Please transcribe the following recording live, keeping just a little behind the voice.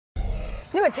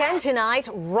New at 10 tonight,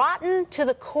 rotten to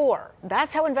the core.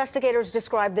 That's how investigators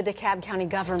describe the DeKalb County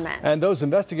government. And those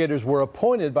investigators were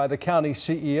appointed by the county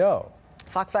CEO.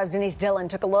 Fox 5's Denise Dillon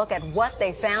took a look at what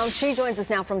they found. She joins us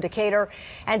now from Decatur.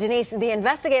 And Denise, the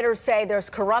investigators say there's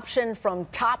corruption from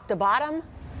top to bottom.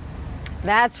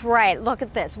 That's right. Look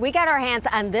at this. We got our hands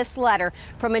on this letter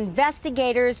from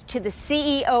investigators to the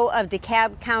CEO of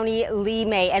DeKalb County, Lee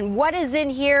May. And what is in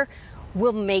here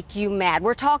will make you mad.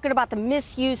 We're talking about the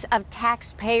misuse of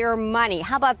taxpayer money.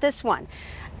 How about this one?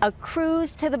 A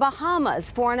cruise to the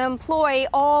Bahamas for an employee,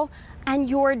 all on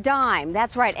your dime.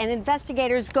 That's right. And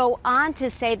investigators go on to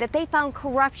say that they found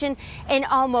corruption in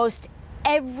almost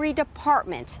every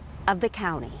department of the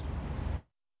county.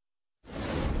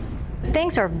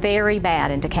 Things are very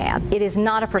bad in DeKalb. It is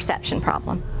not a perception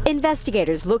problem.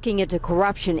 Investigators looking into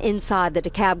corruption inside the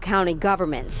DeKalb County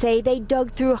government say they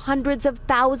dug through hundreds of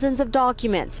thousands of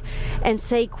documents and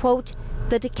say, quote,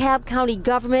 the DeKalb County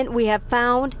government we have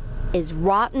found is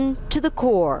rotten to the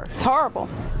core. It's horrible.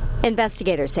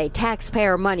 Investigators say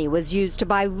taxpayer money was used to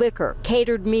buy liquor,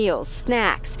 catered meals,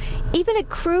 snacks, even a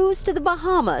cruise to the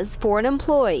Bahamas for an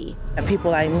employee.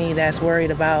 People like me that's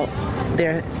worried about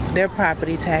their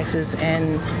property taxes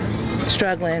and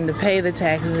struggling to pay the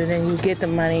taxes, and then you get the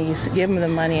money, you give them the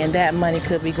money, and that money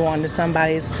could be going to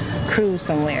somebody's cruise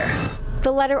somewhere.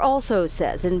 The letter also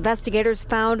says investigators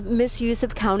found misuse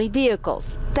of county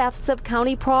vehicles, thefts of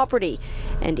county property,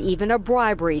 and even a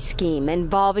bribery scheme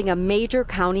involving a major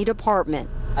county department.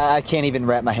 I can't even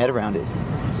wrap my head around it,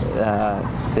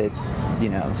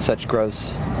 such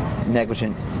gross,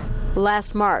 negligent.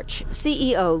 Last March,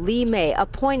 CEO Lee May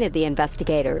appointed the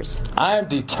investigators. I am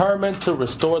determined to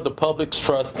restore the public's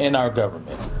trust in our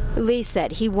government. Lee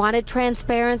said he wanted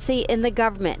transparency in the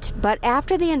government, but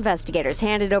after the investigators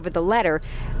handed over the letter,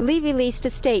 Lee released a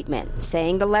statement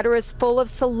saying the letter is full of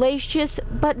salacious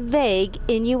but vague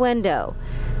innuendo.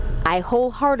 I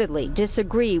wholeheartedly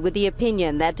disagree with the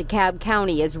opinion that DeKalb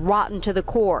County is rotten to the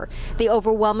core. The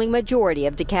overwhelming majority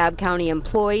of DeKalb County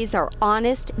employees are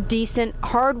honest, decent,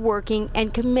 hardworking,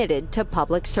 and committed to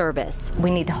public service. We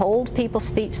need to hold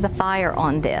people's feet to the fire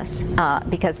on this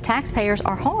because taxpayers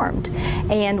are harmed,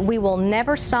 and we will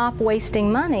never stop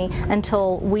wasting money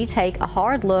until we take a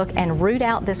hard look and root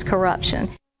out this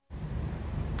corruption.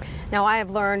 Now, I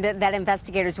have learned that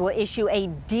investigators will issue a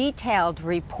detailed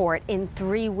report in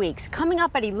 3 weeks. Coming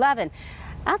up at 11,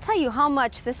 I'll tell you how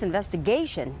much this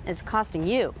investigation is costing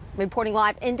you. Reporting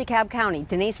live in DeKalb County,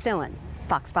 Denise Dillon,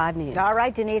 Fox 5 News. All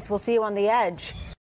right, Denise, we'll see you on the edge.